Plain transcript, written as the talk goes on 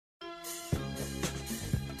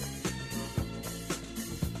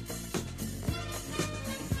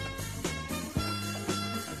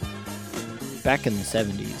Back in the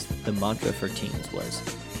 70s, the mantra for teens was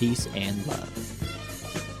peace and love.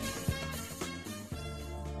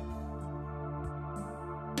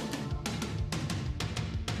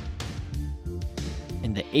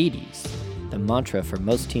 In the 80s, the mantra for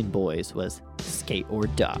most teen boys was skate or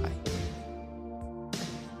die.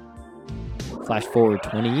 Flash forward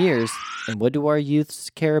 20 years, and what do our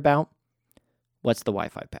youths care about? What's the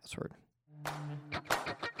Wi-Fi password?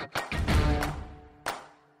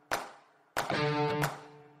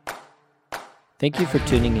 Thank you for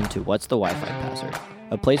tuning into What's the Wi-Fi Password,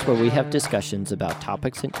 a place where we have discussions about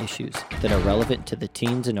topics and issues that are relevant to the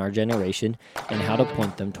teens in our generation and how to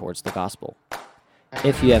point them towards the gospel.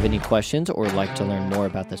 If you have any questions or would like to learn more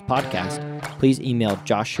about this podcast, please email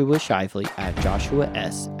Joshua Shively at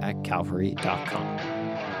joshuas@calvary.com.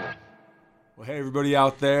 Well, hey, everybody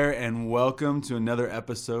out there, and welcome to another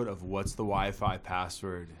episode of What's the Wi-Fi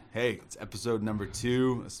Password. Hey, it's episode number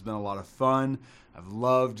 2. This has been a lot of fun. I've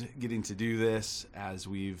loved getting to do this as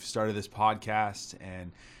we've started this podcast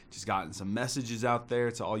and just gotten some messages out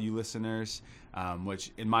there to all you listeners,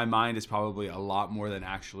 which in my mind is probably a lot more than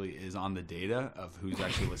actually is on the data of who's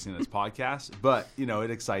actually listening to this podcast. But, you know,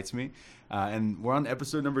 it excites me. And we're on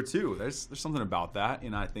episode number 2. There's something about that.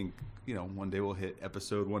 And I think, you know, one day we'll hit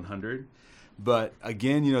episode 100. But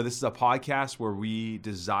again, you know, this is a podcast where we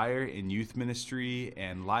desire in youth ministry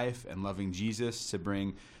and life and loving Jesus to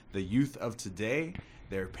bring the youth of today,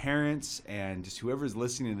 their parents, and just whoever's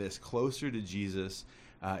listening to this closer to Jesus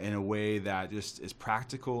in a way that just is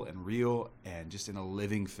practical and real and just in a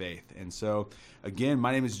living faith. And so, again,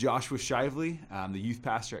 my name is Joshua Shively. I'm the youth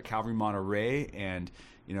pastor at Calvary Monterey, and,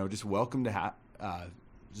 you know, just welcome to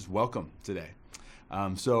welcome today.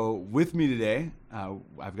 So with me today,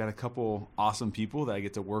 I've got a couple awesome people that I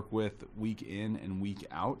get to work with week in and week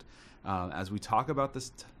out as we talk about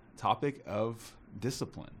this topic of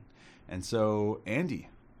discipline. And so, Andy.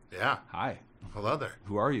 Yeah. Hi. Hello there.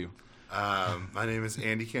 Who are you? My name is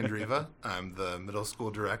Andy Kendriva. I'm the middle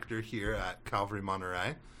school director here at Calvary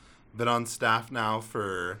Monterey. Been on staff now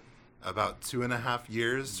for about 2.5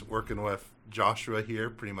 years, working with Joshua here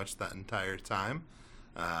pretty much that entire time.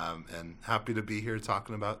 And happy to be here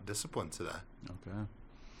talking about discipline today. Okay.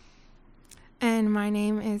 And my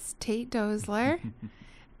name is Tate Dozler,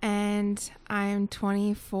 and I'm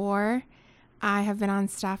 24. I have been on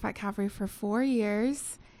staff at Calvary for 4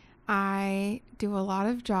 years. I do a lot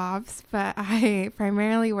of jobs, but I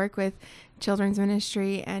primarily work with children's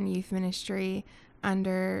ministry and youth ministry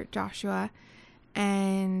under Joshua.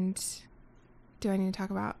 And do I need to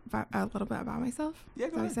talk about a little bit about myself? Yeah,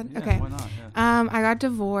 go ahead. Yeah, okay. Why not? Yeah. I got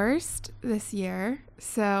divorced this year,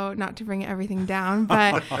 so not to bring everything down,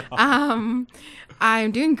 but I'm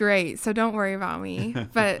doing great, so don't worry about me.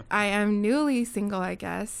 But I am newly single, I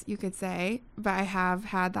guess you could say, but I have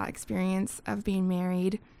had that experience of being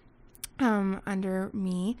married under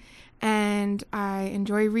me, and I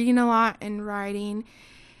enjoy reading a lot and writing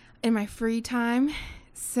in my free time.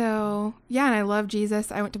 So, yeah, and I love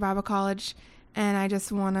Jesus. I went to Bible college, and I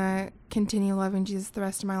just want to continue loving Jesus the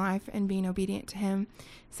rest of my life and being obedient to him.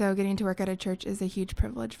 So getting to work at a church is a huge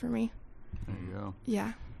privilege for me. There you go.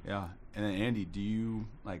 Yeah. Yeah. And then, Andy,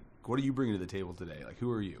 what are you bringing to the table today? Like, who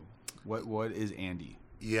are you? What is Andy?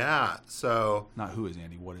 Yeah. So not who is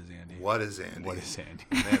Andy. What is Andy? What is Andy? What is Andy?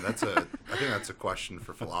 Man, I think that's a question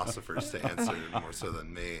for philosophers to answer more so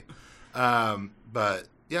than me. But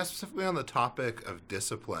yeah, specifically on the topic of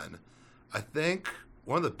discipline, I think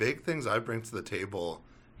one of the big things I bring to the table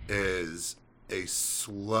is a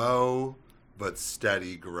slow but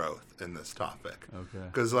steady growth in this topic. Okay.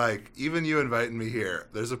 Because, like, even you inviting me here,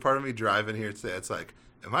 there's a part of me driving here today. It's like,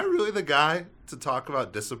 am I really the guy to talk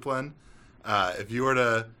about discipline? If you were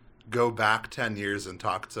to go back 10 years and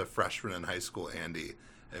talk to freshman in high school Andy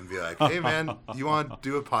and be like, hey, man, you want to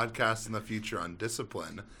do a podcast in the future on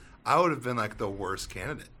discipline? I would have been, like, the worst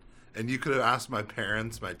candidate. And you could have asked my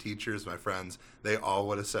parents, my teachers, my friends. They all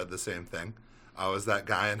would have said the same thing. I was that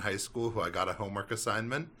guy in high school who I got a homework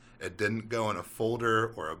assignment. It didn't go in a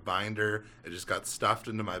folder or a binder. It just got stuffed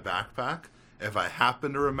into my backpack. If I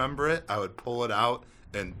happened to remember it, I would pull it out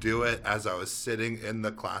and do it as I was sitting in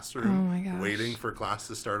the classroom waiting for class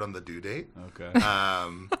to start on the due date. Okay.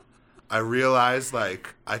 I realized,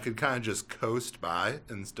 like, I could kind of just coast by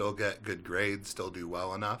and still get good grades, still do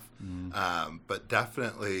well enough. But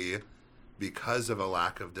definitely, because of a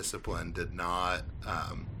lack of discipline, did not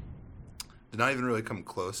even really come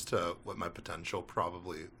close to what my potential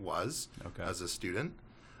probably was as a student.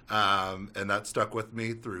 And that stuck with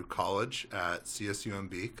me through college at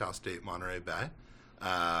CSUMB, Cal State Monterey Bay.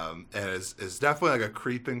 And it's definitely like a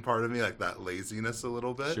creeping part of me, like that laziness a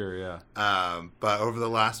little bit. Sure, yeah. But over the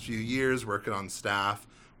last few years, working on staff,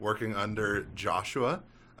 working under Joshua,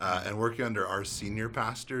 and working under our senior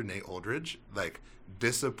pastor, Nate Oldridge, like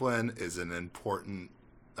discipline is an important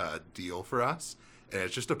deal for us. And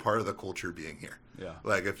it's just a part of the culture being here. Yeah.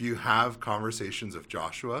 Like if you have conversations with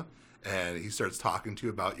Joshua and he starts talking to you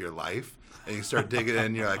about your life and you start digging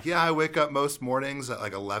in, you're like, yeah, I wake up most mornings at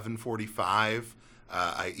like 11:45.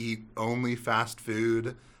 I eat only fast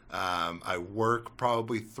food. I work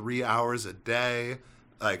probably 3 hours a day.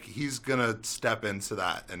 Like he's going to step into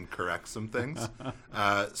that and correct some things.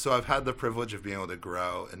 So I've had the privilege of being able to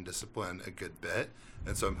grow and discipline a good bit.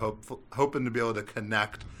 And so I'm hoping to be able to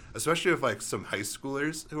connect, especially with like some high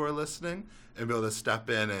schoolers who are listening, and be able to step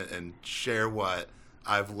in and share what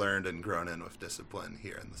I've learned and grown in with discipline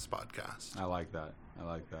here in this podcast. I like that.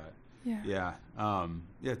 Yeah.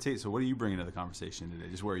 Yeah. Tate, so what are you bringing to the conversation today?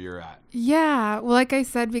 Just where you're at. Yeah. Well, like I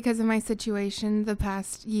said, because of my situation the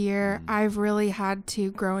past year, I've really had to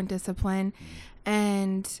grow in discipline.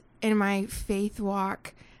 And in my faith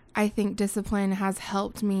walk, I think discipline has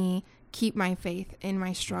helped me keep my faith in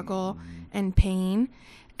my struggle and pain.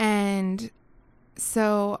 And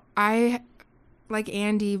so I, like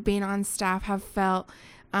Andy, being on staff, have felt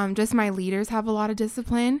just my leaders have a lot of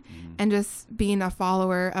discipline, and just being a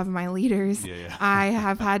follower of my leaders, I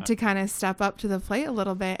have had to kind of step up to the plate a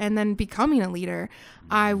little bit. And then becoming a leader,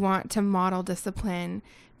 I want to model discipline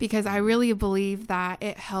because I really believe that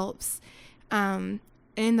it helps in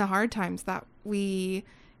the hard times that we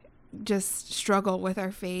just struggle with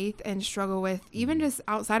our faith and struggle with even just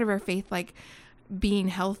outside of our faith, like being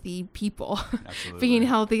healthy people, being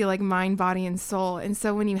healthy, like mind, body, and soul. And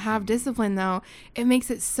so when you have discipline, though, it makes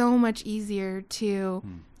it so much easier to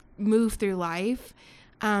move through life,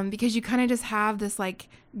 because you kind of just have this like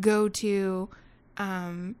go-to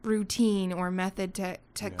routine or method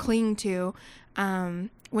to cling to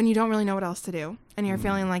when you don't really know what else to do and you're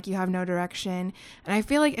feeling like you have no direction. And I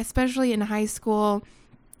feel like especially in high school,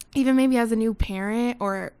 even maybe as a new parent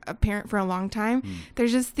or a parent for a long time,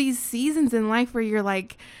 there's just these seasons in life where you're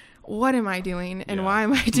like, what am I doing and why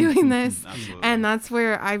am I doing this? And that's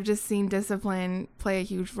where I've just seen discipline play a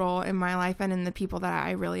huge role in my life and in the people that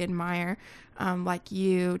I really admire, like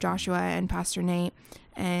you, Joshua, and Pastor Nate,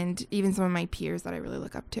 and even some of my peers that I really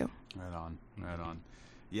look up to. Right on.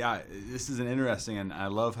 Yeah, this is an interesting, and I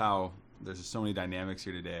love how there's just so many dynamics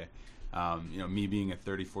here today. Me being a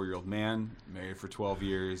 34-year-old man, married for 12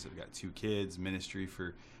 years, I've got 2 kids, ministry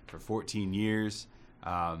for 14 years.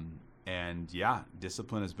 And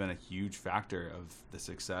discipline has been a huge factor of the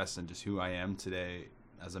success and just who I am today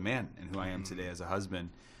as a man and who I am today as a husband.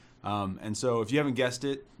 And so if you haven't guessed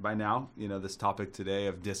it by now, this topic today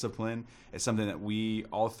of discipline is something that we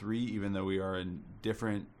all three, even though we are in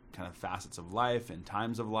different kind of facets of life and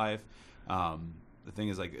times of life, the thing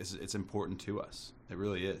is like it's important to us. It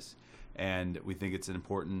really is. And we think it's an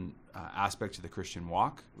important aspect to the Christian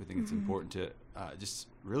walk. We think it's important to just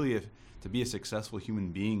really to be a successful human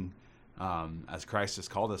being, as Christ has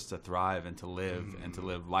called us to thrive and to live and to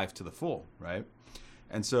live life to the full, right?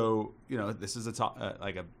 And so, this is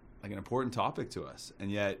like an important topic to us,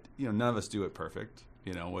 and yet, none of us do it perfect.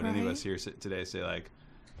 Would any of us here today say like,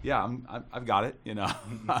 yeah, I've got it.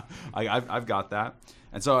 I've got that.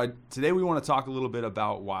 And so today we want to talk a little bit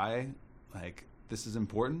about why like this is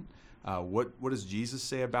important. What does Jesus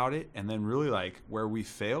say about it? And then really like where we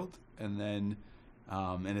failed, and then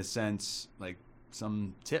in a sense like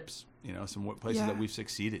some tips, some places that we've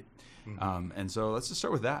succeeded. And so let's just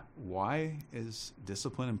start with that. Why is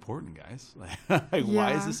discipline important, guys?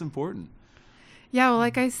 Why is this important? Yeah, well,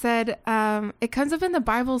 like I said, it comes up in the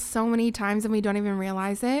Bible so many times and we don't even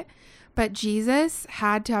realize it. But Jesus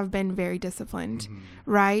had to have been very disciplined,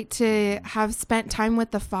 right? To have spent time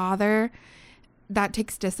with the Father, that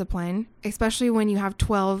takes discipline, especially when you have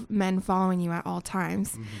 12 men following you at all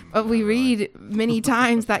times. But we read many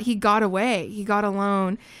times that he got away, he got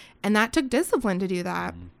alone, and that took discipline to do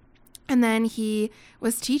that. And then he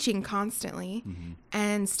was teaching constantly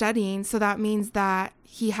and studying. So that means that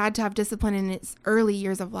he had to have discipline in his early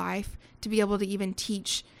years of life to be able to even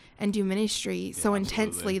teach and do ministry so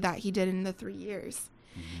intensely that he did in the 3 years.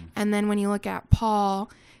 And then when you look at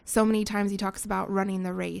Paul, so many times he talks about running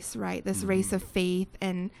the race, right? This race of faith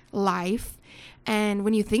and life. And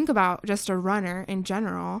when you think about just a runner in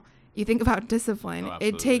general, you think about discipline.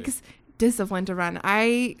 It takes discipline to run.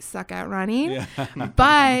 I suck at running,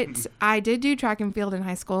 but I did do track and field in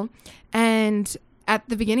high school. And at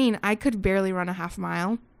the beginning, I could barely run a half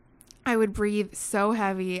mile. I would breathe so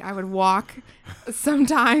heavy. I would walk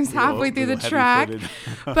sometimes halfway through the track.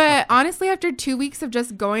 But honestly, after 2 weeks of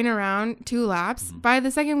just going around 2 laps, by the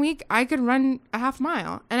second week, I could run a half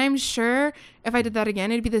mile. And I'm sure if I did that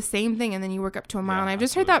again, it'd be the same thing. And then you work up to a mile. Yeah, and I've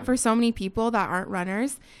just heard that for so many people that aren't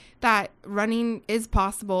runners, that running is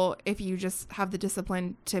possible if you just have the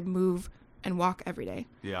discipline to move and walk every day.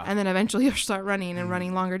 Yeah. And then eventually you'll start running and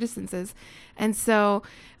running longer distances. And so,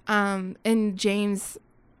 in James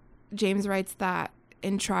writes that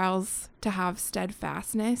in trials to have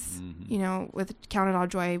steadfastness, with count it all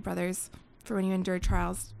joy, brothers, for when you endure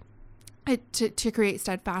trials, to create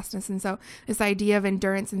steadfastness. And so this idea of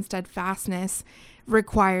endurance and steadfastness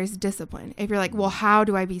requires discipline. If you're like, well, how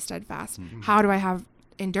do I be steadfast? How do I have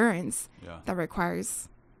endurance? That requires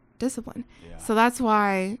discipline. Yeah. So that's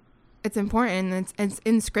why it's important, and it's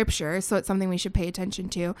in scripture. So it's something we should pay attention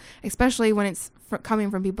to, especially when it's coming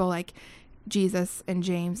from people like Jesus and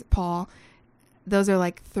James, Paul. Those are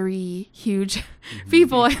like 3 huge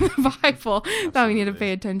people in the Bible that we need to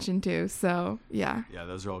pay attention to. So, yeah. Yeah,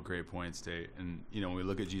 those are all great points, Tate. And, when we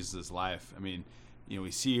look at Jesus' life, I mean, we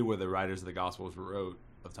see where the writers of the Gospels wrote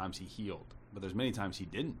of times he healed, but there's many times he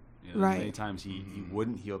didn't. Right. Many times he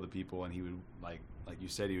wouldn't heal the people, and he would, like you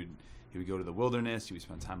said, he would go to the wilderness, he would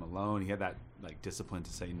spend time alone. He had that, discipline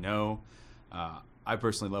to say no. I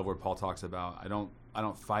personally love where Paul talks about, I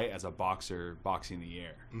don't fight as a boxer boxing the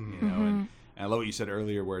air, and I love what you said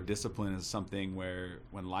earlier, where discipline is something where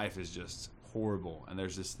when life is just horrible and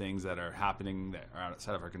there's just things that are happening that are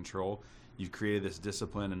outside of our control, you've created this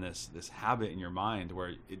discipline and this habit in your mind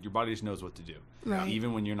where your body just knows what to do,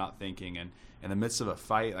 even when you're not thinking. And in the midst of a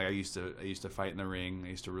fight, like I used to fight in the ring. I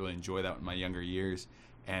used to really enjoy that in my younger years.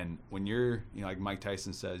 And when you're, like Mike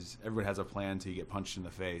Tyson says, everybody has a plan till you get punched in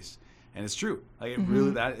the face. And it's true. Like, it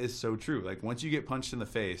really, that is so true. Like, once you get punched in the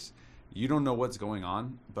face, you don't know what's going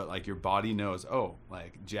on, but, like, your body knows,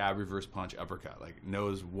 jab, reverse punch, uppercut,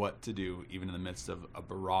 knows what to do even in the midst of a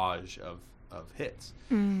barrage of hits.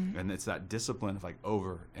 And it's that discipline of,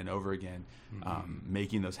 over and over again,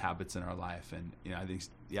 making those habits in our life. And, I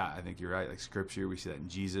think you're right. Like, Scripture, we see that in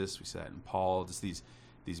Jesus, we see that in Paul, just these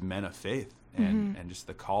men of faith and just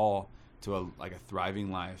the call to a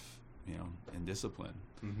thriving life, and discipline.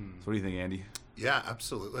 So what do you think, Andy? Yeah,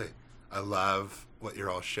 absolutely. I love what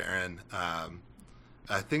you're all sharing.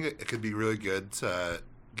 I think it could be really good to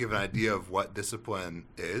give an idea of what discipline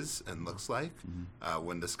is and looks like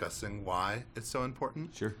when discussing why it's so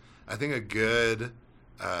important. Sure. I think a good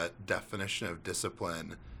definition of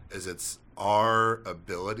discipline is it's our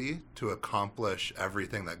ability to accomplish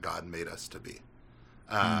everything that God made us to be.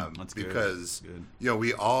 That's because good.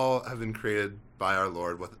 We all have been created by our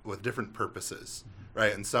Lord with different purposes,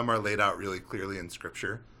 right? And some are laid out really clearly in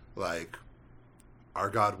Scripture, like our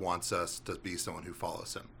God wants us to be someone who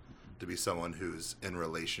follows Him, to be someone who's in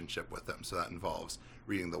relationship with Him. So that involves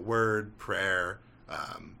reading the Word, prayer.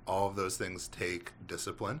 All of those things take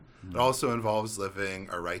discipline. It also involves living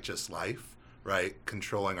a righteous life, right?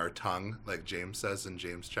 Controlling our tongue, like James says in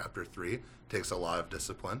James chapter 3, takes a lot of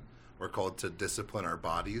discipline. We're called to discipline our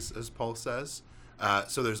bodies, as Paul says.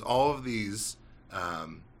 So there's all of these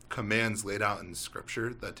commands laid out in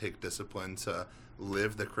Scripture that take discipline to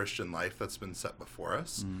live the Christian life that's been set before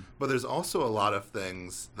us. But there's also a lot of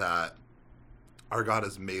things that our God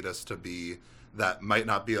has made us to be that might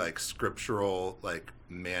not be scriptural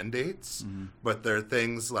mandates, but they're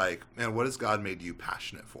things like, man, what has God made you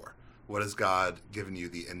passionate for? What has God given you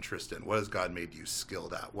the interest in? What has God made you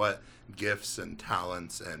skilled at? What gifts and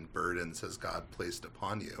talents and burdens has God placed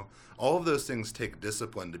upon you? All of those things take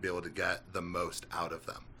discipline to be able to get the most out of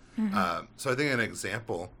them. So I think an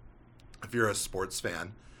example, if you're a sports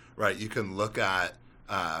fan, right, you can look at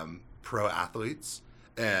pro athletes,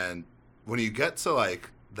 and when you get to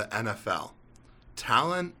the NFL,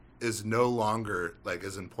 talent is no longer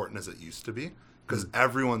as important as it used to be, because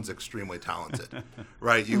everyone's extremely talented,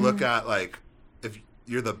 right? You look at if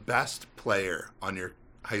you're the best player on your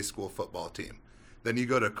high school football team, then you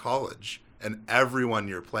go to college and everyone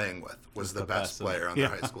you're playing with was the best player on their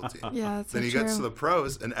high school team. Yeah, that's Then so you true. get to the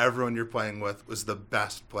pros and everyone you're playing with was the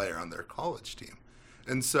best player on their college team.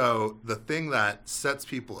 And so the thing that sets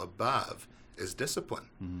people above is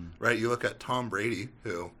discipline, right? You look at Tom Brady,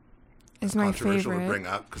 who is my controversial favorite. to bring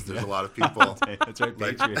up because there's a lot of people. That's right,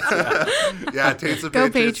 Patriots. Yeah, Tate's a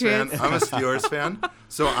Go Patriots fan. Patriots. I'm a Steelers fan.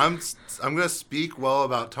 So I'm going to speak well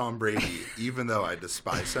about Tom Brady, even though I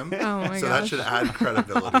despise him. Oh my So that gosh. should add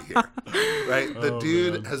credibility here, right? The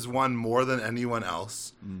dude has won more than anyone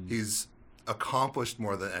else. He's accomplished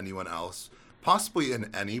more than anyone else, possibly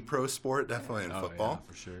in any pro sport, definitely in football.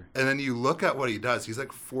 Yeah, for sure. And then you look at what he does. He's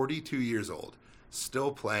 42 years old.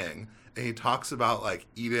 still playing. And he talks about like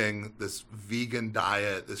eating this vegan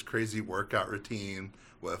diet, this crazy workout routine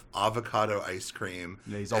with avocado ice cream.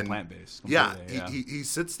 Yeah, he's all plant-based. Yeah, he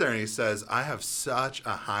sits there and he says, I have such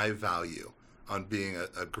a high value on being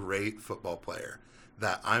a great football player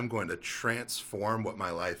that I'm going to transform what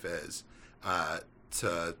my life is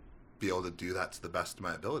to be able to do that to the best of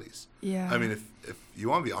my abilities. Yeah. I mean, if you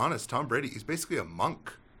want to be honest, Tom Brady, he's basically a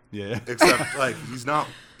monk. Yeah. Except like he's not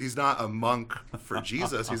a monk for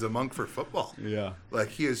Jesus. He's a monk for football. Yeah. Like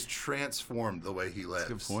he has transformed the way he lives.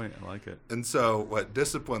 That's a good point. I like it. And so what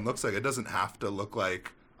discipline looks like, it doesn't have to look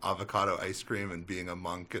like avocado ice cream and being a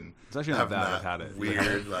monk and It's actually not bad. I've had it.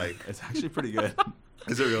 Weird, like it's actually pretty good.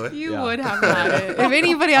 Is it really? You would have had it. If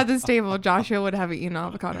anybody at this table, Joshua would have eaten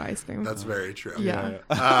avocado ice cream. That's very true. Yeah.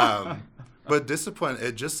 But discipline,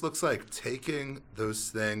 it just looks like taking those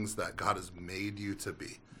things that God has made you to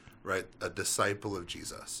be, right? A disciple of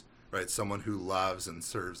Jesus, right? Someone who loves and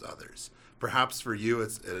serves others. Perhaps for you,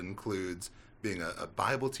 it includes being a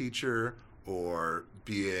Bible teacher or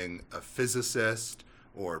being a physicist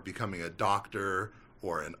or becoming a doctor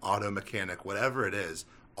or an auto mechanic, whatever it is.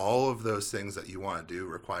 All of those things that you want to do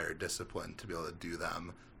require discipline to be able to do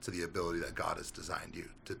them to the ability that God has designed you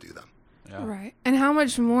to do them. Yeah. Right. And how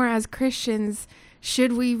much more as Christians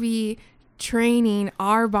should we be training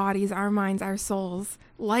our bodies, our minds, our souls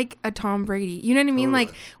like a Tom Brady? You know what I mean? Totally.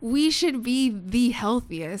 Like we should be the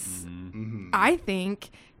healthiest, Mm-hmm. I think,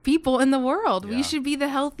 people in the world. Yeah. We should be the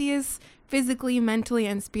healthiest physically, mentally,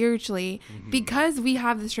 and spiritually because we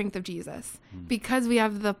have the strength of Jesus, because we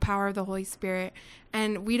have the power of the Holy Spirit,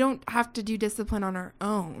 and we don't have to do discipline on our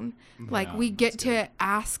own. Like Yeah, we get that's to good.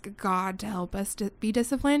 ask God to help us to be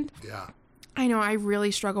disciplined. Yeah. I know I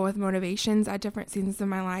really struggle with motivations at different seasons of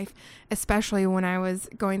my life, especially when I was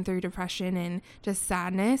going through depression and just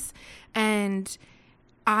sadness. And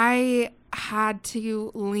I had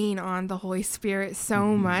to lean on the Holy Spirit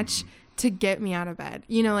so much to get me out of bed,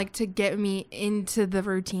 you know, like to get me into the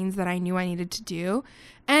routines that I knew I needed to do.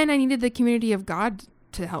 And I needed the community of God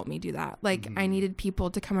to help me do that. Like I needed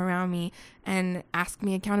people to come around me and ask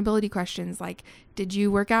me accountability questions like, did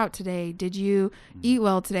you work out today? Did you eat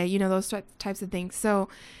well today? You know, those types of things. So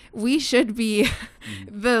we should be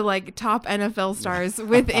the like top NFL stars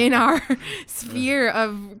within our sphere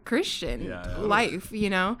of Christian life, you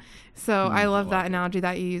know? So I love that analogy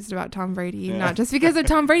that you used about Tom Brady, not just because of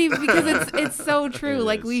Tom Brady, but because it's so true. It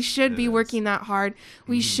Like is. we should be It working that hard.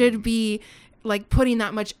 We should be like putting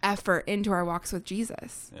that much effort into our walks with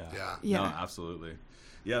Jesus. Yeah. Yeah. No, absolutely.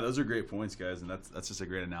 Yeah, those are great points, guys, and that's just a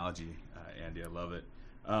great analogy, Andy. I love it.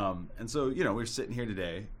 And so, you know, we're sitting here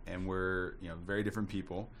today, and we're, you know, very different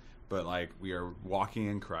people, but like we are walking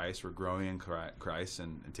in Christ, we're growing in Christ,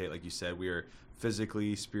 and Tate, like you said, we are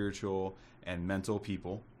physically, spiritual, and mental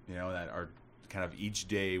people, you know, that are kind of each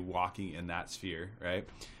day walking in that sphere, right?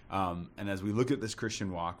 And as we look at this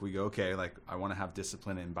Christian walk, we go, okay, like I want to have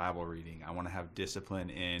discipline in Bible reading. I want to have discipline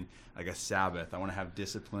in like a Sabbath. I want to have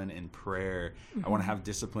discipline in prayer. I want to have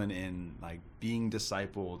discipline in like being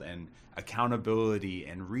discipled and accountability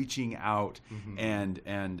and reaching out and,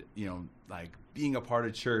 you know, like being a part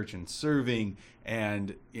of church and serving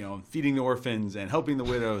and, you know, feeding the orphans and helping the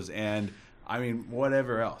widows and I mean,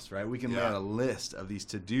 whatever else, right? We can lay out a list of these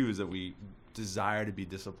to-dos that we desire to be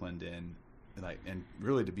disciplined in. Like and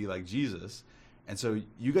really to be like Jesus, and so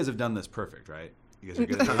you guys have done this perfect, right? You guys are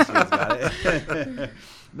good at this. You guys got it.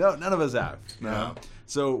 No, none of us have. No.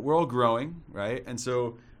 So we're all growing, right? And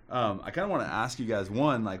so I kind of want to ask you guys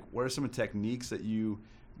one, like, what are some techniques that you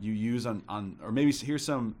use on, or maybe here's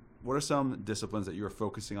some. What are some disciplines that you are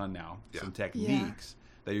focusing on now? Yeah. Some techniques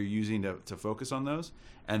that you're using to focus on those,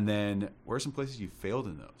 and then where are some places you failed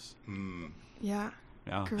in those? Yeah.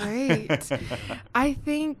 Yeah. Great. I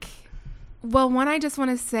think, well, one, I just want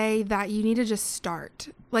to say that you need to just start.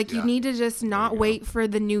 Like, you need to just not wait for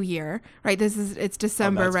the new year, right? It's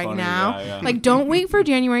December that's right funny. now. Yeah. Like, don't wait for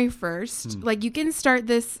January 1st. Like, you can start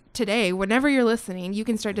this today. Whenever you're listening, you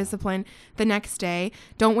can start discipline the next day.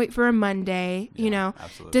 Don't wait for a Monday, you know.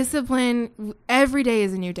 Absolutely. Discipline, every day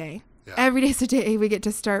is a new day. Yeah. Every day's a day we get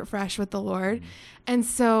to start fresh with the Lord. And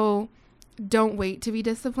so don't wait to be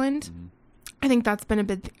disciplined. I think that's been a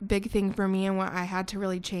big thing for me, and what I had to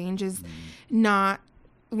really change is not,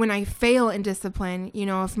 when I fail in discipline, you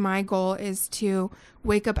know, if my goal is to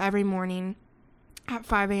wake up every morning at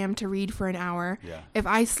 5 a.m. to read for an hour, if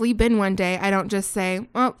I sleep in one day, I don't just say,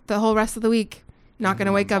 oh, the whole rest of the week, not going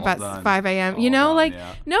to wake up all at done. 5 a.m. You All know, done, like,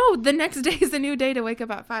 yeah. no, the next day is a new day to wake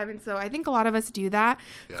up at 5. And so I think a lot of us do that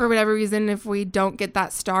for whatever reason. If we don't get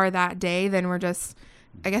that star that day, then we're just,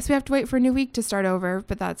 I guess we have to wait for a new week to start over,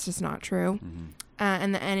 but that's just not true.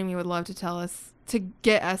 And the enemy would love to tell us to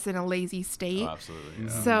get us in a lazy state. Oh, absolutely.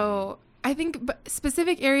 Yeah. So I think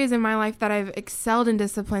specific areas in my life that I've excelled in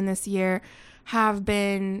discipline this year have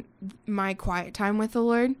been my quiet time with the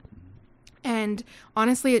Lord. And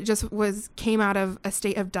honestly, it just came out of a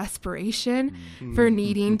state of desperation for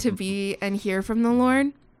needing to be and hear from the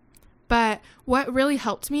Lord. But what really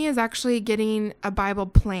helped me is actually getting a Bible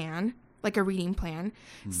plan, like a reading plan.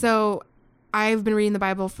 So I've been reading the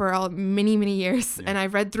Bible for many, many years, and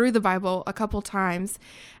I've read through the Bible a couple times,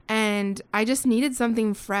 and I just needed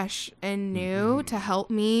something fresh and new to help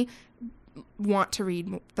me want to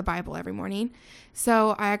read the Bible every morning.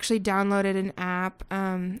 So I actually downloaded an app.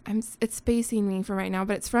 It's spacing me for right now,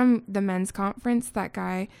 but it's from the men's conference. That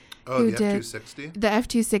guy who the did F260? the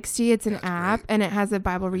F260. It's an app, great. and it has a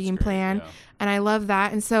Bible reading plan. Yeah. And I love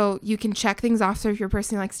that. And so you can check things off. So if you're a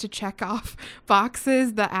person who likes to check off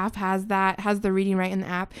boxes, the app has that, has the reading right in the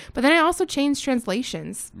app. But then I also changed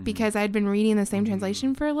translations because I'd been reading the same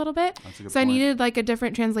translation for a little bit. That's a good So I point. needed like a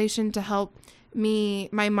different translation to help my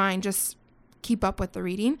mind just keep up with the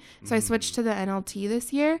reading. So I switched to the NLT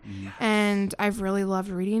this year, and I've really loved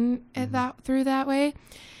reading it through that way.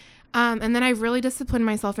 And then I've really disciplined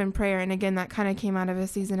myself in prayer. And again, that kind of came out of a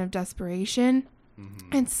season of desperation.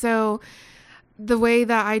 And so the way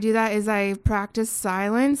that I do that is I practice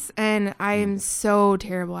silence, and I am so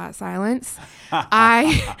terrible at silence.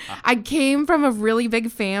 I came from a really big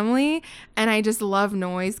family, and I just love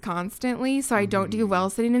noise constantly, so I don't do well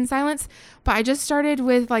sitting in silence. But I just started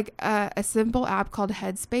with like a simple app called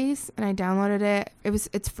Headspace, and I downloaded it.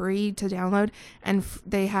 It's free to download, and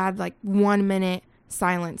they had like 1 minute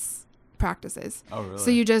silence practices. Oh, really? So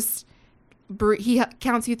you just he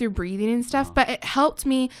counts you through breathing and stuff, but it helped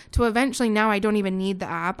me to eventually, now I don't even need the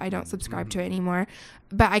app. I don't subscribe to it anymore,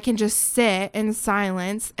 but I can just sit in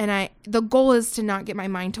silence, and the goal is to not get my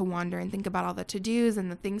mind to wander and think about all the to-dos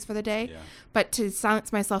and the things for the day, but to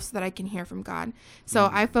silence myself so that I can hear from God. So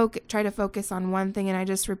I try to focus on one thing, and I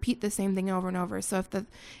just repeat the same thing over and over. So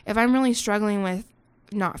if I'm really struggling with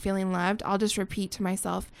not feeling loved, I'll just repeat to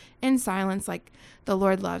myself in silence, like, the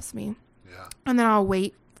Lord loves me. Yeah. And then I'll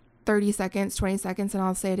wait 30 seconds, 20 seconds, and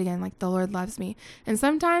I'll say it again, like, the Lord loves me. And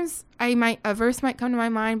sometimes a verse might come to my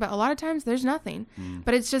mind, but a lot of times there's nothing.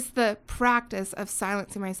 But it's just the practice of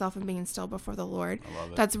silencing myself and being still before the Lord I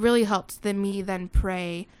love it. that's really helped me then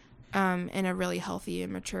pray in a really healthy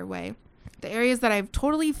and mature way. The areas that I've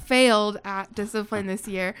totally failed at discipline this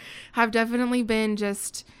year have definitely been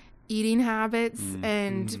just eating habits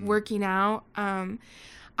and working out.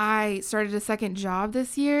 I started a second job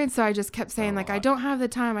this year, and so I just kept saying, I don't have the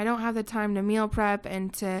time to meal prep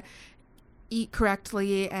and to eat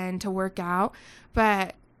correctly and to work out.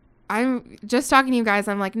 But I'm just talking to you guys,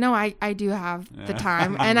 I'm like, no, I do have the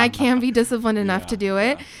time, and I can be disciplined enough to do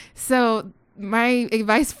it. So my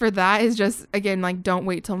advice for that is just, again, like, don't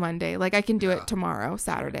wait till Monday. Like, I can do it tomorrow,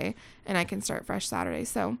 Saturday, and I can start fresh Saturday.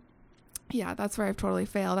 So yeah, that's where I've totally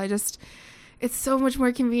failed. It's so much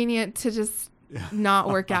more convenient to just not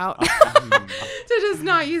work out, to just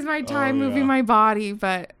not use my time moving my body,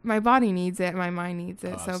 but my body needs it, my mind needs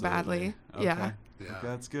it so badly. Okay. Yeah. Yeah. Okay,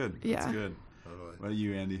 that's good. Yeah. That's good. Totally. What are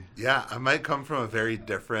you, Andy? Yeah, I might come from a very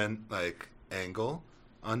different angle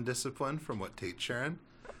on discipline from what Tate's sharing.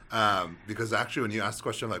 Because actually, when you ask the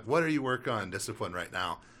question what are you working on discipline right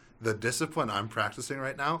now, the discipline I'm practicing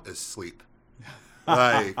right now is sleep.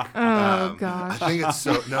 Gosh. I think it's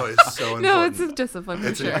so important. No, it's a discipline for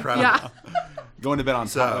It's sure. incredible. Yeah. Going to bed on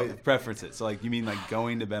So- time. Preference it. So you mean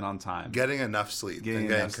going to bed on time? Getting enough sleep and getting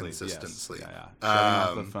enough consistent yes. sleep. Yeah.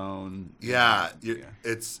 Shutting off the phone.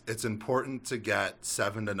 It's important to get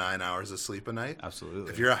 7 to 9 hours of sleep a night.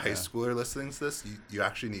 Absolutely. If you're a high schooler listening to this, you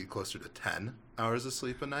actually need closer to 10 hours of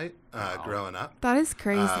sleep a night growing up. That is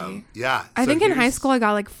crazy. Yeah. I so think in high here's- school I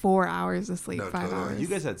got 4 hours of sleep, No, 5 totally. hours. You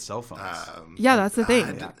guys had cell phones. Yeah, that's the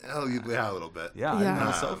thing. Yeah, a little bit. Yeah, I didn't have a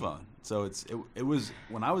Yeah. cell phone. So it was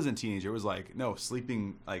when I was a teenager. It was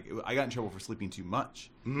sleeping. I got in trouble for sleeping too much.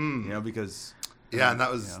 Because Yeah, and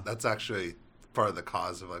that's actually part of the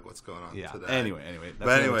cause of what's going on today. Anyway, that's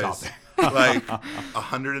But another anyways, topic.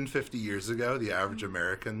 150 years ago, the average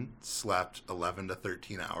American slept 11 to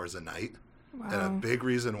 13 hours a night. Wow. And a big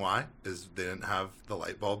reason why is they didn't have the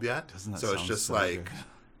light bulb yet. Doesn't that so it's sound just so good?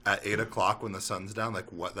 at 8 o'clock when the sun's down,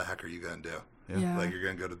 what the heck are you going to do? Yeah. You're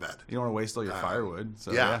going to go to bed. You don't want to waste all your firewood.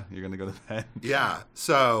 So yeah. you're gonna go to bed. Yeah.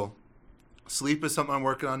 So sleep is something I'm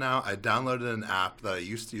working on now. I downloaded an app that I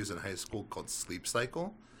used to use in high school called Sleep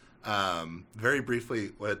Cycle. Very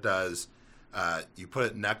briefly, what it does, You put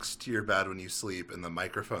it next to your bed when you sleep, and the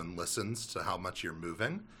microphone listens to how much you're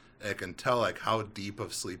moving. And it can tell like how deep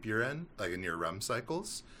of sleep you're in, like in your REM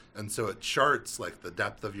cycles. And so it charts like the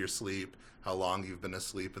depth of your sleep, how long you've been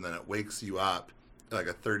asleep, and then it wakes you up like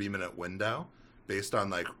a 30-minute window based on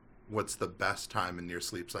like what's the best time in your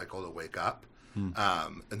sleep cycle to wake up.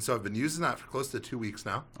 And so I've been using that for close to 2 weeks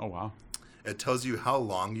now. Oh, wow. It tells you how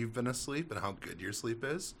long you've been asleep and how good your sleep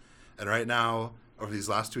is. And right now, over these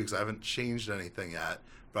last 2 weeks, I haven't changed anything yet,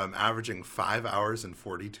 but I'm averaging 5 hours and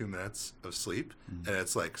 42 minutes of sleep, and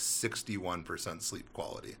it's like 61% sleep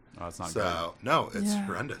quality. Oh, that's not good. So, no, it's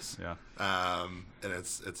horrendous. Yeah. And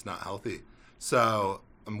it's not healthy. So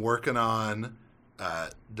I'm working on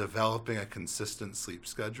developing a consistent sleep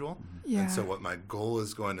schedule. Yeah. And so what my goal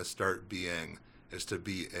is going to start being is to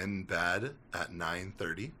be in bed at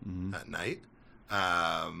 9:30 at night,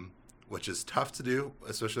 which is tough to do,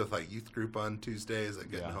 especially with like youth group on Tuesdays,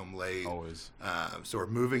 like getting home late. Always. So we're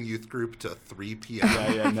moving youth group to 3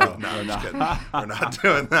 p.m. No, I'm just kidding. We're not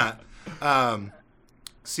doing that.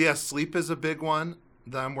 So yeah, sleep is a big one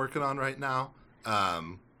that I'm working on right now.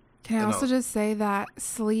 Can I also just say that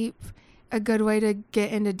sleep, a good way to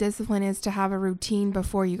get into discipline is to have a routine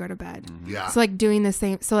before you go to bed. Yeah. So like doing the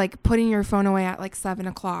same, so like putting your phone away at like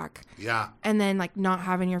 7:00. Yeah. And then like not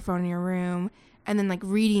having your phone in your room, and then like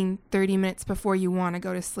reading 30 minutes before you want to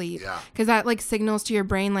go to sleep. Yeah. Because that like signals to your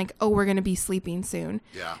brain like, oh, we're going to be sleeping soon.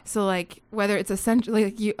 Yeah. So like whether it's essentially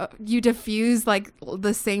like you diffuse like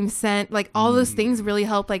the same scent, like all those things really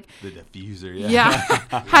help like The diffuser,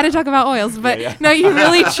 how to talk about oils, but no, you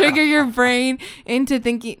really trigger your brain into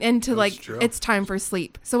thinking into That's like true. it's time for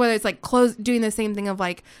sleep. So whether it's like doing the same thing of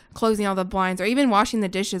like closing all the blinds, or even washing the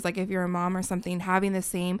dishes, like if you're a mom or something, having the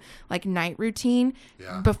same like night routine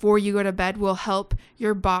before you go to bed will help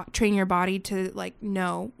your train your body to like,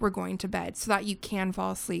 no, we're going to bed, so that you can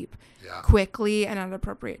fall asleep quickly and at an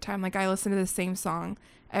appropriate time. Like I listen to the same song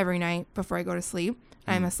every night before I go to sleep.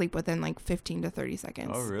 I'm asleep within like 15 to 30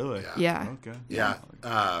 seconds. Oh, really? Yeah. Okay. Yeah.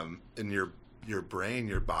 And your brain,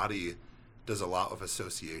 your body does a lot of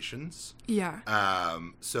associations. Yeah.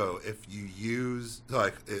 So if you use,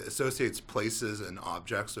 like, it associates places and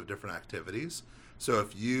objects of different activities. So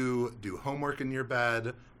if you do homework in your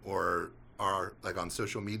bed, or are like on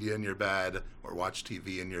social media in your bed, or watch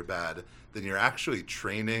TV in your bed, then you're actually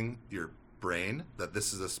training your brain that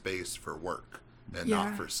this is a space for work and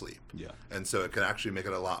not for sleep. Yeah. And so it can actually make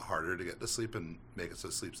it a lot harder to get to sleep and make it so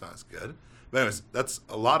sleep's not as good. But anyways, that's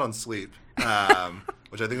a lot on sleep,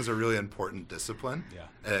 which I think is a really important discipline. Yeah.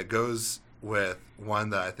 And it goes with one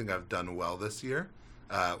that I think I've done well this year,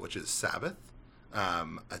 which is Sabbath.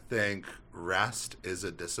 I think rest is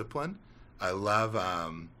a discipline. I love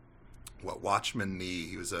what Watchman Nee,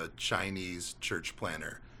 he was a Chinese church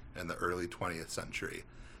planner in the early 20th century.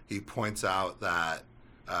 He points out that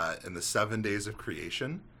in the 7 days of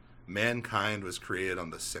creation, mankind was created on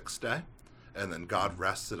the 6th day, and then God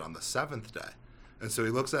rested on the 7th day. And so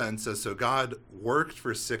he looks at it and says, so God worked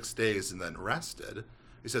for 6 days and then rested.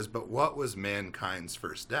 He says, but what was mankind's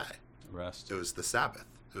first day? Rest. It was the Sabbath.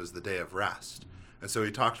 It was the day of rest. And so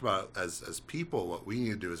he talked about as people, what we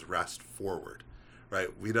need to do is rest forward, right?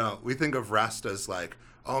 We think of rest as like,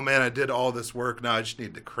 oh man, I did all this work, now I just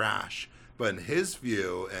need to crash. But in his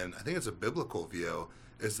view, and I think it's a biblical view,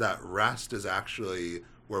 is that rest is actually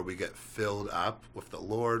where we get filled up with the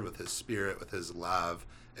Lord, with his Spirit, with his love,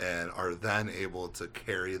 and are then able to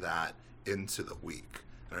carry that into the week,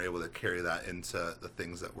 and are able to carry that into the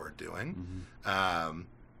things that we're doing.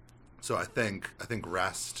 So I think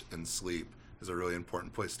rest and sleep is a really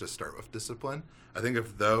important place to start with discipline. I think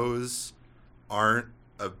if those aren't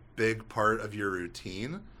a big part of your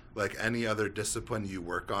routine, like any other discipline you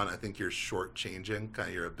work on, I think you're shortchanging kind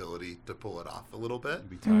of your ability to pull it off a little bit.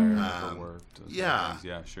 Be tired, overworked. Yeah.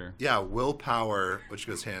 Yeah, sure. Yeah, willpower, which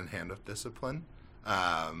goes hand in hand with discipline,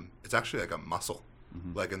 it's actually like a muscle.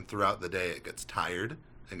 Like, and throughout the day it gets tired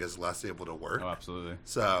and gets less able to work. Oh, absolutely.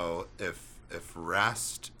 So if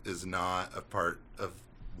rest is not a part of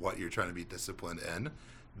what you're trying to be disciplined in,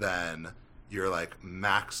 then your like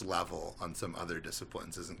max level on some other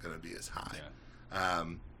disciplines isn't going to be as high. Yeah.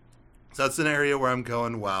 So that's an area where I'm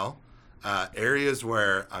going well. Areas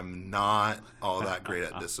where I'm not all that great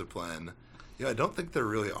at discipline, I don't think there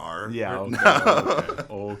really are. Yeah.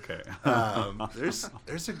 Okay.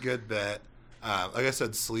 There's a good bit. Like I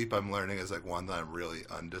said, sleep I'm learning is like one that I'm really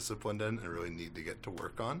undisciplined in and really need to get to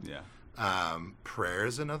work on. Yeah. Prayer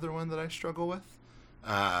is another one that I struggle with.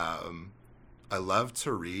 I love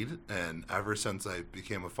to read, and ever since I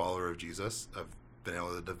became a follower of Jesus, I've been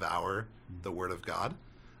able to devour the Word of God.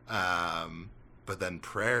 But then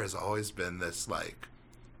prayer has always been this like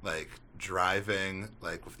driving,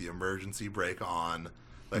 like with the emergency brake on,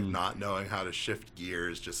 like not knowing how to shift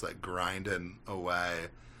gears, just like grinding away.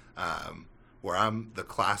 Where I'm the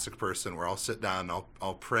classic person where I'll sit down and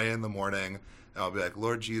I'll pray in the morning and I'll be like,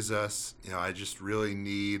 Lord Jesus, I just really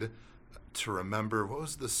need to remember what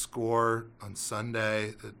was the score on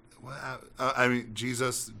Sunday.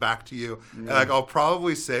 Jesus, back to you. And like I'll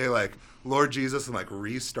probably say like, Lord Jesus, and like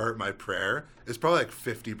restart my prayer is probably like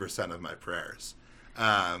 50% of my prayers.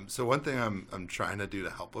 So one thing I'm trying to do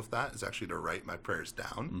to help with that is actually to write my prayers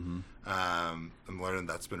down. I'm learning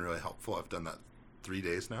that's been really helpful. I've done that 3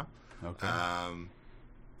 days now. Okay.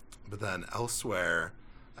 But then elsewhere,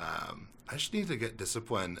 I just need to get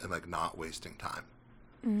disciplined and like not wasting time.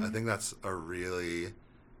 I think that's a really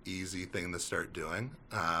easy thing to start doing.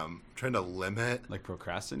 Trying to limit. Like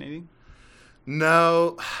procrastinating?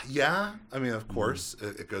 No. Yeah. I mean, of course,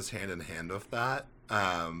 it goes hand in hand with that.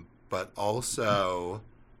 But also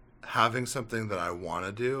having something that I want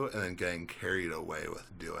to do and then getting carried away with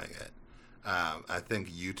doing it. I think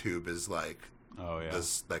YouTube is like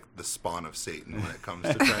this, like the spawn of Satan when it comes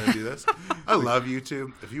to trying to do this. I love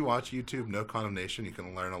YouTube. If you watch YouTube, no condemnation, you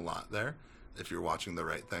can learn a lot there if you're watching the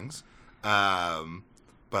right things.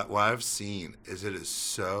 But what I've seen is it is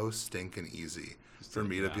so stinking easy for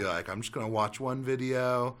me to be like, I'm just going to watch one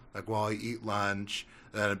video like while I eat lunch.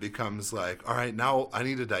 Then it becomes like, all right, now I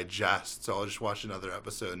need to digest, so I'll just watch another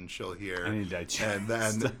episode and chill here. I need to digest. And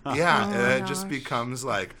then, and it just becomes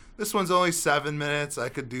like, this one's only 7 minutes. I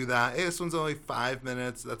could do that. Hey, this one's only 5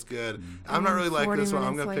 minutes. That's good. I'm not really like this one.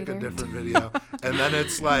 I'm going to pick a different video. And then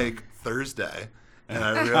it's like Thursday, and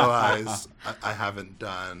I realize I haven't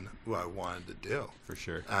done what I wanted to do. For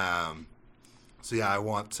sure. So yeah,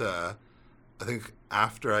 I think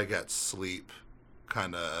after I get sleep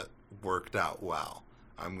kind of worked out well,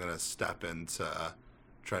 I'm going to step into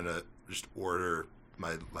trying to just order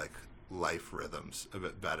my like life rhythms a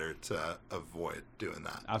bit better to avoid doing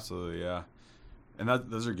that. Absolutely. Yeah. And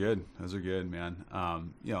those are good. Those are good, man.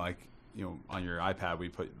 On your iPad, we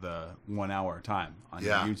put the 1 hour time on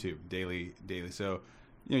your YouTube daily. So,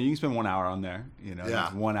 you can spend 1 hour on there,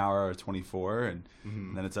 it's 1 hour or 24 and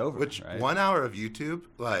then it's over. Which right? 1 hour of YouTube,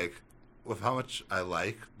 like with how much I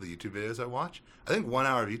like the YouTube videos I watch, I think 1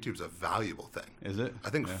 hour of YouTube is a valuable thing. Is it? I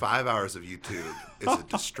think 5 hours of YouTube is a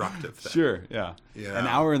destructive thing. Sure, yeah. An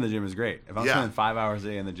hour in the gym is great. If I'm spending 5 hours a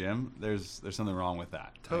day in the gym, there's something wrong with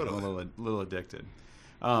that. Totally. I'm a little addicted.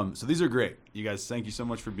 So these are great. You guys, thank you so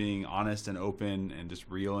much for being honest and open and just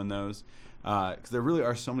real in those. Because there really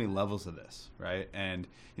are so many levels of this, right? And,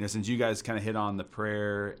 since you guys kind of hit on the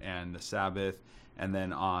prayer and the Sabbath, and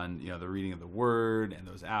then on, the reading of the Word and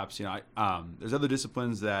those apps, there's other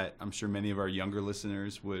disciplines that I'm sure many of our younger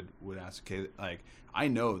listeners would ask, okay, like, I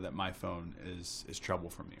know that my phone is trouble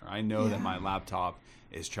for me, or I know that my laptop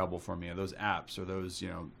is trouble for me, or those apps, or those,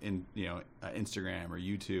 Instagram or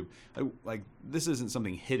YouTube, like this isn't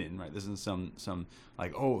something hidden, right? This isn't some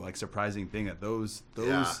like, surprising thing that those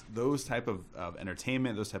type of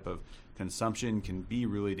entertainment, those type of consumption can be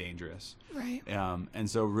really dangerous. Right. And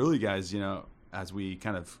so really, guys, as we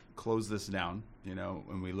kind of close this down,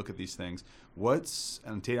 when we look at these things,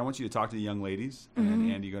 and Tate, I want you to talk to the young ladies, and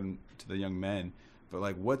Andy, go to the young men, but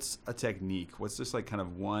like, what's a technique? What's just like kind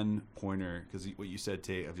of one pointer? Because what you said,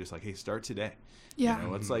 Tate, of just like, hey, start today. Yeah.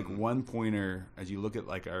 What's like one pointer as you look at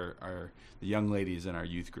like the young ladies in our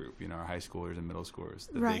youth group, our high schoolers and middle schoolers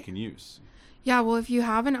that they can use? Yeah. Well, if you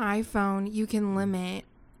have an iPhone, you can limit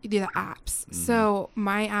the apps. So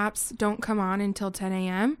my apps don't come on until 10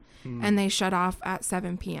 a.m. and they shut off at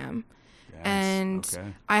 7 p.m. Yes,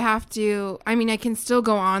 and I have to, I can still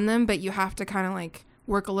go on them, but you have to kind of like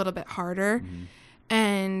work a little bit harder.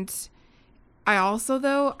 And I also,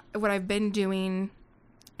 though, what I've been doing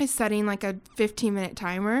is setting like a 15-minute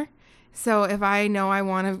timer. So if I know I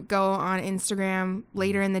want to go on Instagram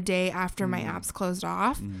later in the day after my app's closed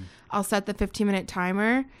off, I'll set the 15-minute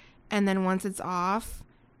timer. And then once it's off,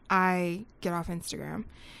 I get off Instagram.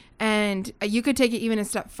 And you could take it even a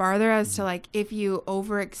step farther as to like, if you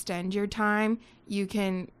overextend your time, you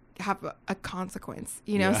can have a consequence,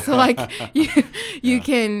 so like you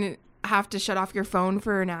can have to shut off your phone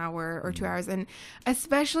for an hour or 2 hours. And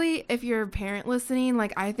especially if you're a parent listening,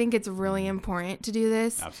 like, I think it's really important to do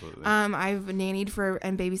this. Absolutely. I've nannied for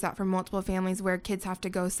and babysat for multiple families where kids have to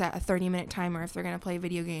go set a 30-minute timer if they're going to play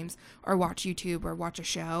video games or watch YouTube or watch a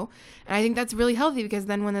show. And I think that's really healthy, because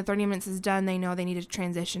then when the 30 minutes is done, they know they need to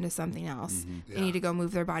transition to something else. They need to go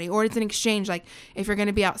move their body. Or it's an exchange. Like, if you're going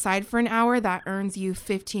to be outside for an hour, that earns you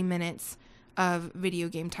 15 minutes of video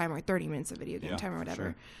game time, or 30 minutes of video game time, or whatever.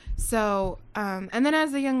 Sure. So, and then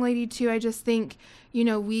as a young lady too, I just think,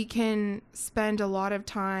 we can spend a lot of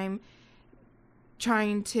time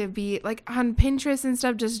trying to be like on Pinterest and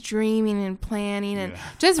stuff, just dreaming and planning and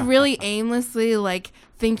just really aimlessly like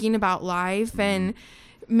thinking about life and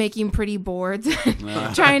making pretty boards,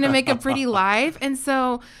 trying to make a pretty life. And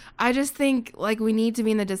so I just think like we need to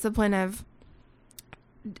be in the discipline of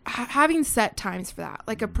having set times for that,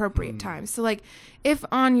 like appropriate times. So like if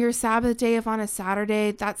on your Sabbath day, if on a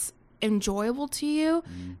Saturday, that's enjoyable to you,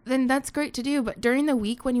 then that's great to do. But during the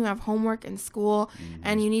week when you have homework and school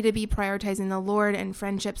and you need to be prioritizing the Lord and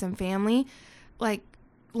friendships and family, like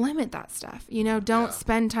limit that stuff, don't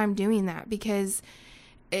spend time doing that, because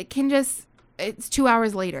it can just, it's 2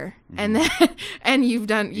 hours later and then, and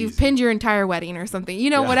you've pinned your entire wedding or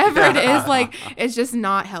something, whatever it is, like, it's just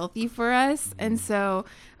not healthy for us. And so,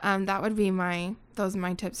 that would be those are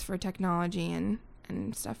my tips for technology and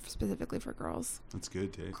stuff specifically for girls. That's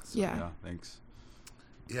good, Tate. Yeah. Thanks.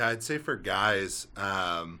 Yeah, I'd say for guys,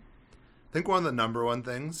 I think one of the number one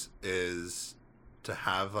things is to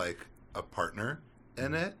have like a partner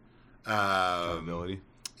in it. Accountability.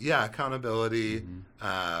 Yeah, accountability.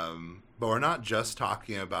 But we're not just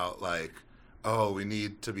talking about like, oh, we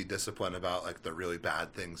need to be disciplined about like the really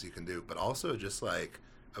bad things you can do, but also just like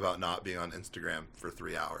about not being on Instagram for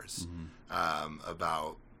 3 hours,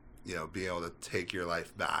 about being able to take your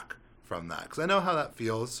life back from that. Because I know how that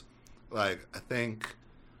feels. Like, I think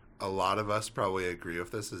a lot of us probably agree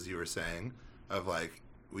with this, as you were saying, of like,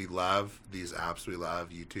 we love these apps, we love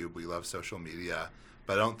YouTube, we love social media,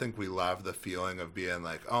 but I don't think we love the feeling of being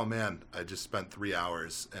like, oh man, I just spent 3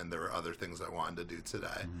 hours and there were other things I wanted to do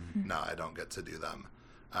today. No, I don't get to do them.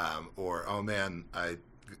 Or, oh man, I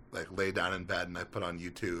like lay down in bed and I put on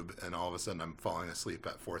YouTube and all of a sudden I'm falling asleep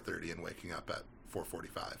at 4:30 and waking up at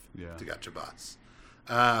 4:45 to catch a bus.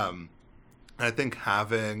 I think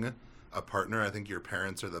having a partner, I think your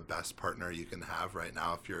parents are the best partner you can have right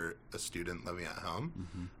now if you're a student living at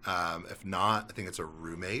home. If not, I think it's a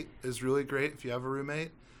roommate is really great if you have a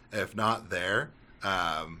roommate. If not there,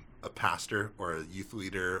 a pastor or a youth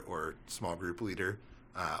leader or small group leader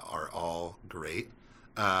are all great.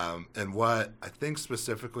 And what I think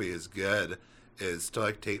specifically is good is to,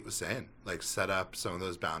 like Tate was saying, like set up some of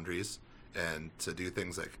those boundaries and to do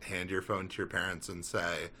things like hand your phone to your parents and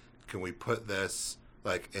say, can we put this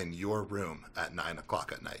like in your room at 9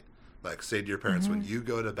 o'clock at night? Like say to your parents, when you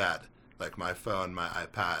go to bed, like my phone, my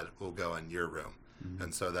iPad will go in your room.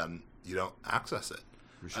 And so then you don't access it.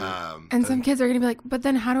 For sure. And some kids are going to be like, but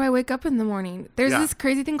then how do I wake up in the morning? There's this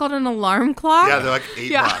crazy thing called an alarm clock. Yeah, they're like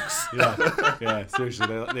 $8. Yeah, seriously.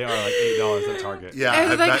 They are like $8 at Target.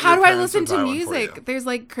 Yeah. And like, how do I listen to music? There's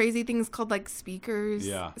like crazy things called like speakers,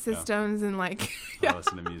 systems, and like. I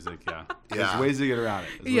listen to music, There's ways to get around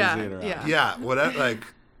it. Yeah, whatever, like,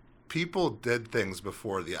 people did things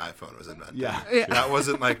before the iPhone was invented. Yeah. That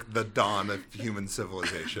wasn't like the dawn of human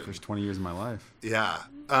civilization. First 20 years of my life. Yeah.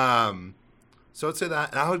 So I'd say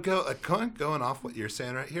that, and I would go, like, going off what you're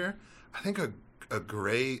saying right here, I think a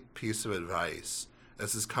great piece of advice,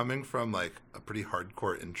 this is coming from like a pretty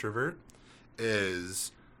hardcore introvert,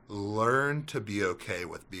 is learn to be okay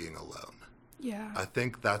with being alone. Yeah. I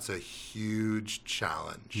think that's a huge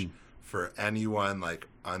challenge for anyone like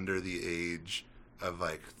under the age of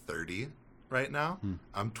like 30 right now.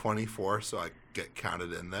 I'm 24, so I get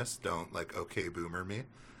counted in this. Don't like okay boomer me.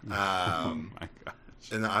 Oh my gosh.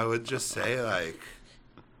 And I would just say, like,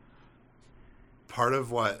 part of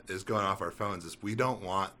what is going off our phones is we don't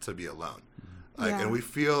want to be alone. Like, and we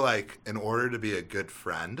feel like in order to be a good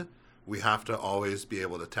friend, we have to always be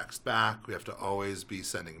able to text back. We have to always be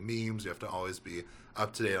sending memes. We have to always be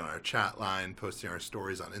up to date on our chat line, posting our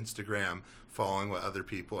stories on Instagram, following what other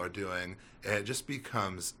people are doing. And it just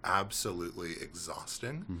becomes absolutely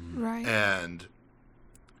exhausting. Right. And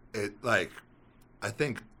it, like, I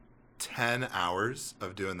think 10 hours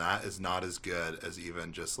of doing that is not as good as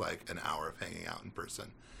even just like an hour of hanging out in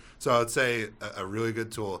person. So I would say a really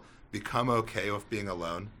good tool, become okay with being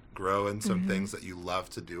alone, grow in some things that you love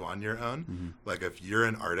to do on your own. Like if you're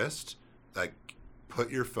an artist, like put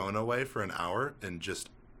your phone away for an hour and just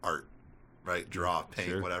art, right? Draw,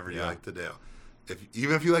 paint, whatever you like to do.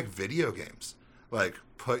 Even if you like video games, like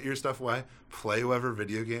put your stuff away, play whatever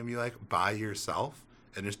video game you like by yourself.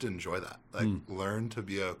 And just enjoy that. Like, learn to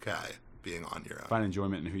be okay being on your own. Find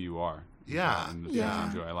enjoyment in who you are. Yeah. And the things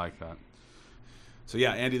you enjoy. I like that. So,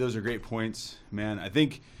 yeah, Andy, those are great points. Man, I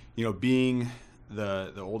think, being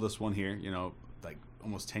the oldest one here, like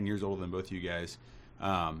almost 10 years older than both of you guys,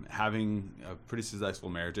 having a pretty successful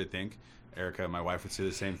marriage, I think. Erica, my wife, would say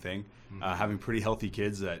the same thing. Having pretty healthy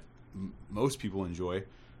kids that most people enjoy.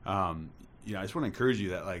 I just want to encourage you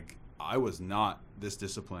that, like, I was not this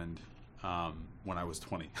disciplined when I was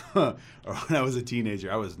 20 or when I was a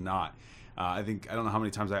teenager. I was not. I don't know how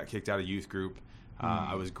many times I got kicked out of youth group.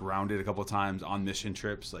 I was grounded a couple of times on mission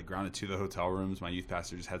trips, like grounded to the hotel rooms. My youth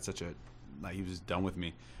pastor just had he was just done with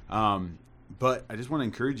me. But I just want to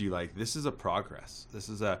encourage you, like, this is a progress. This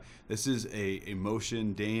is a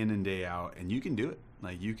motion day in and day out, and you can do it.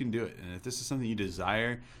 Like, you can do it. And if this is something you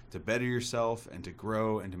desire to better yourself and to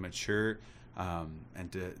grow and to mature,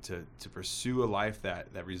 and to pursue a life that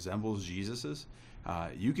resembles Jesus's,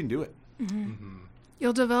 you can do it.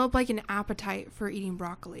 You'll develop like an appetite for eating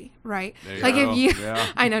broccoli, right? Like if you,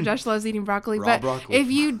 I know Josh loves eating broccoli, Raw but broccoli. if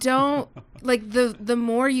you don't, like the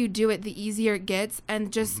more you do it, the easier it gets.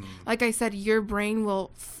 And just like I said, your brain will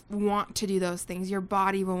want to do those things. Your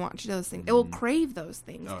body will want to do those things. It will crave those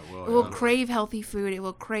things. Oh, it will, it will crave healthy food. It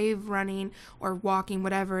will crave running or walking,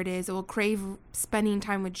 whatever it is. It will crave spending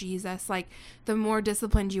time with Jesus. Like, the more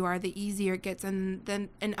disciplined you are, the easier it gets. And then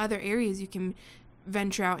in other areas you can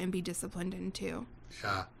venture out and be disciplined in too.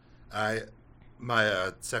 Yeah,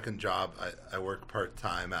 my second job, I work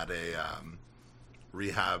part-time at a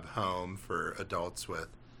rehab home for adults with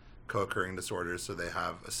co-occurring disorders. So they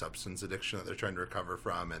have a substance addiction that they're trying to recover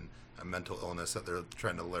from, and a mental illness that they're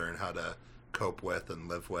trying to learn how to cope with and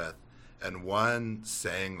live with. And one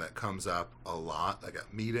saying that comes up a lot, like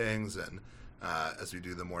at meetings and as we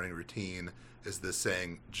do the morning routine, is this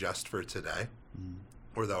saying, just for today.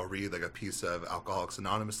 Or they'll read like a piece of Alcoholics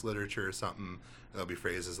Anonymous literature or something, and there'll be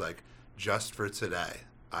phrases like, just for today,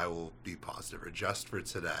 I will be positive, or just for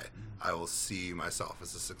today, I will see myself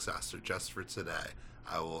as a success, or just for today,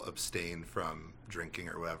 I will abstain from drinking,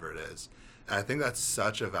 or whatever it is. And I think that's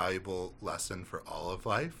such a valuable lesson for all of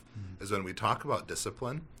life, is when we talk about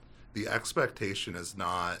discipline, the expectation is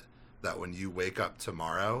not that when you wake up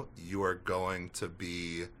tomorrow, you are going to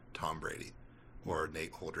be Tom Brady or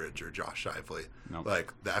Nate Holdridge or Josh Shively. Nope.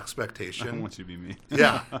 Like, the expectation... I don't want you to be me.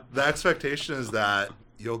 Yeah. The expectation is that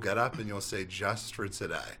you'll get up and you'll say, just for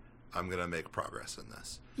today, I'm going to make progress in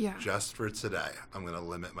this. Yeah. Just for today, I'm going to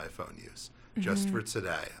limit my phone use. Just for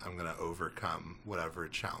today, I'm going to overcome whatever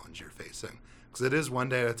challenge you're facing. Because it is one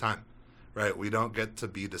day at a time, right? We don't get to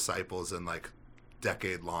be disciples in like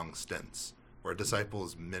decade-long stints. We're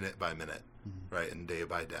disciples minute by minute, right? And day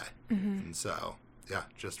by day. And so, yeah,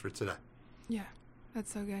 just for today. Yeah,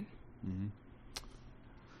 that's so good.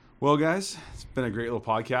 Well, guys, it's been a great little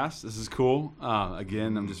podcast. This is cool.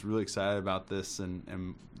 Again, I'm just really excited about this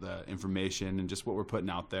and the information and just what we're putting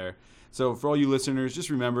out there. So for all you listeners, just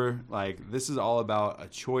remember, like, this is all about a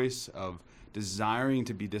choice of desiring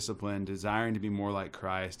to be disciplined, desiring to be more like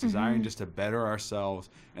Christ, desiring just to better ourselves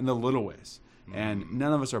in the little ways. And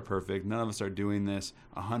none of us are perfect. None of us are doing this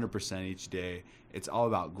 100% each day. It's all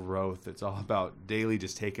about growth. It's all about daily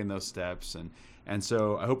just taking those steps. And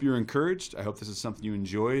so I hope you're encouraged. I hope this is something you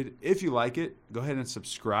enjoyed. If you like it, go ahead and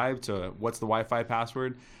subscribe to What's the Wi-Fi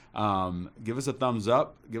Password. Give us a thumbs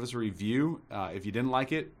up. Give us a review. If you didn't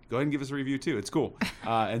like it, go ahead and give us a review too. It's cool.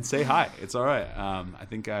 And say hi. It's all right. I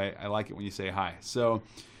think I like it when you say hi. So,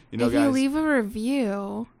 If guys. you leave a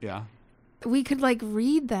review... Yeah. We could like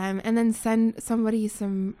read them and then send somebody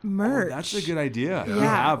some merch. Oh, that's a good idea.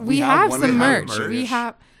 Yeah, we have some merch. We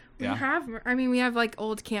have Yeah. I mean, we have like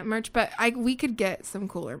old camp merch, but we could get some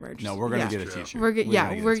cooler merch. No, we're gonna get a True. t-shirt. We're gonna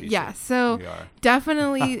get a t-shirt. So We are.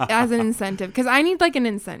 definitely as an incentive, because I need like an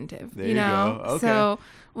incentive. There you know. you go. Okay. So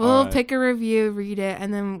we'll All right. pick a review, read it,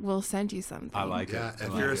 and then we'll send you something. I like Yeah, it. if I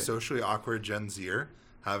you're like a it. socially awkward Gen Zer,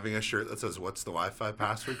 having a shirt that says, what's the Wi-Fi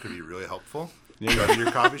password could be really helpful. Yeah. Go to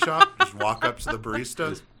your coffee shop, just walk up to the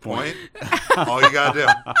barista, point. All you got to do.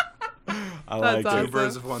 I like That's it. Two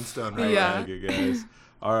birds with one stone, right? Yeah. I like it, guys.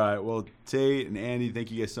 All right. Well, Tate and Andy, thank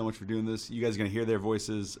you guys so much for doing this. You guys are going to hear their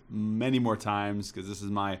voices many more times because this is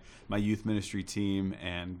my youth ministry team,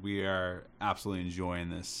 and we are absolutely enjoying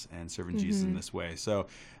this and serving Jesus in this way. So,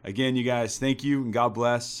 again, you guys, thank you, and God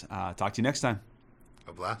bless. Talk to you next time.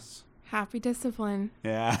 God bless. Happy discipline.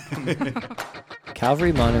 Yeah.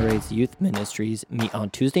 Calvary Monterey's youth ministries meet on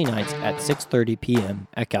Tuesday nights at 6:30 p.m.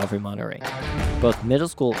 at Calvary Monterey. Both middle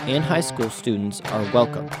school and high school students are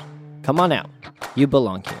welcome. Come on out. You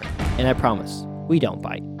belong here. And I promise, we don't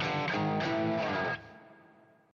bite.